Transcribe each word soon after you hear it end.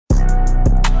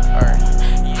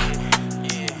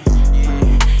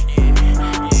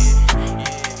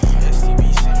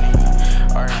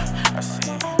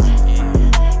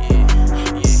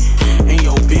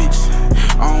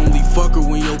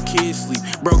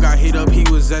got hit up, he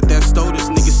was at that store, this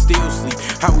nigga still sleep.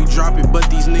 How we drop it, but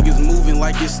these niggas moving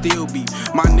like it still be.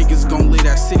 My niggas gon' live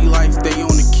that city life, they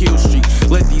on the kill street.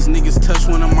 Let these niggas touch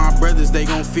one of my brothers, they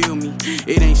gon' feel me.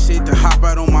 It ain't shit to hop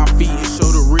out on my feet and show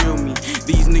the real me.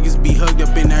 These niggas be hugged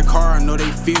up in that car, I know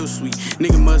they feel sweet.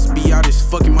 Nigga must be out his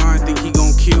fucking mind, think he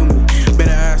gon' kill me.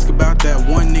 Better ask about that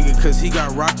one nigga, cause he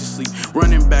got rocked to sleep.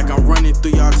 Running back, I'm running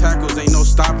through y'all tackles, ain't no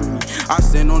stopping me. I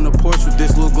stand on the porch with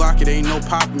this little Glock, it ain't no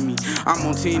popping me. I'm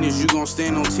on 10 as you gon'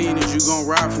 stand on 10 as you gon'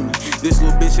 ride for me. This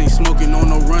little bitch ain't smoking on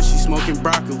no run, she smoking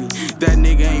broccoli. That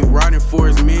nigga ain't riding for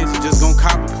his mans, he just gon'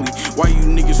 cop a plea. Why you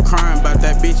niggas crying about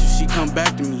that bitch if she come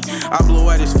back to me? I blow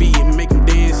at his feet and make him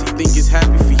dance, he think it's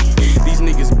happy feet. These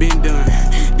niggas been done,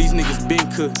 these niggas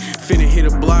been cooked. Finna hit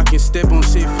a block and step on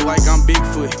shit, feel like I'm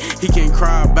Bigfoot. He can't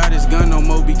cry about his gun no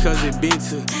more because it been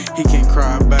took. He can't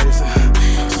cry about his,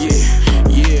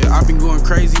 yeah, I've been going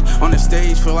crazy on the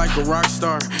stage, feel like a rock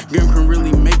star. Grim can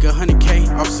really make 100K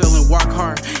off selling Walk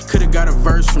Hard. Could've got a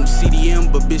verse from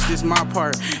CDM, but bitch, this my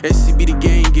part. SCB the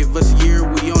gang, give us a year,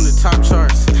 we on the top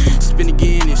charts. Spin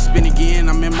again and spin again,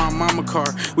 I'm in my mama car.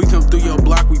 We come through your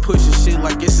block, we pushing shit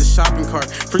like it's a shopping cart.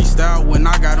 Freestyle when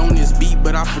I got on this beat,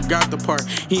 but I forgot the part.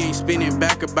 He ain't spinning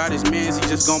back about his mans, he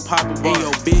just gon' pop a bar. Hey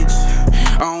yo,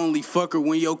 bitch, I only fuck her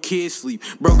when your kids sleep.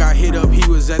 Bro got hit up, he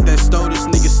was at that store, this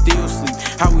nigga still sleep.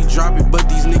 How we drop it, but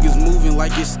these niggas moving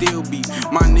like it still be.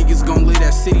 My niggas gon' live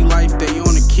that city life, they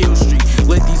on the kill street.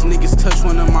 Let these niggas touch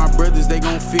one of my brothers, they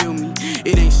gon' feel me.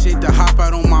 It ain't shit to hop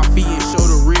out on my feet and show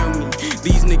the real me.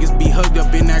 These niggas be hugged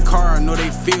up in that car, I know they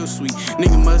feel sweet.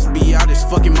 Nigga must be out his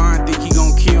fucking mind, think he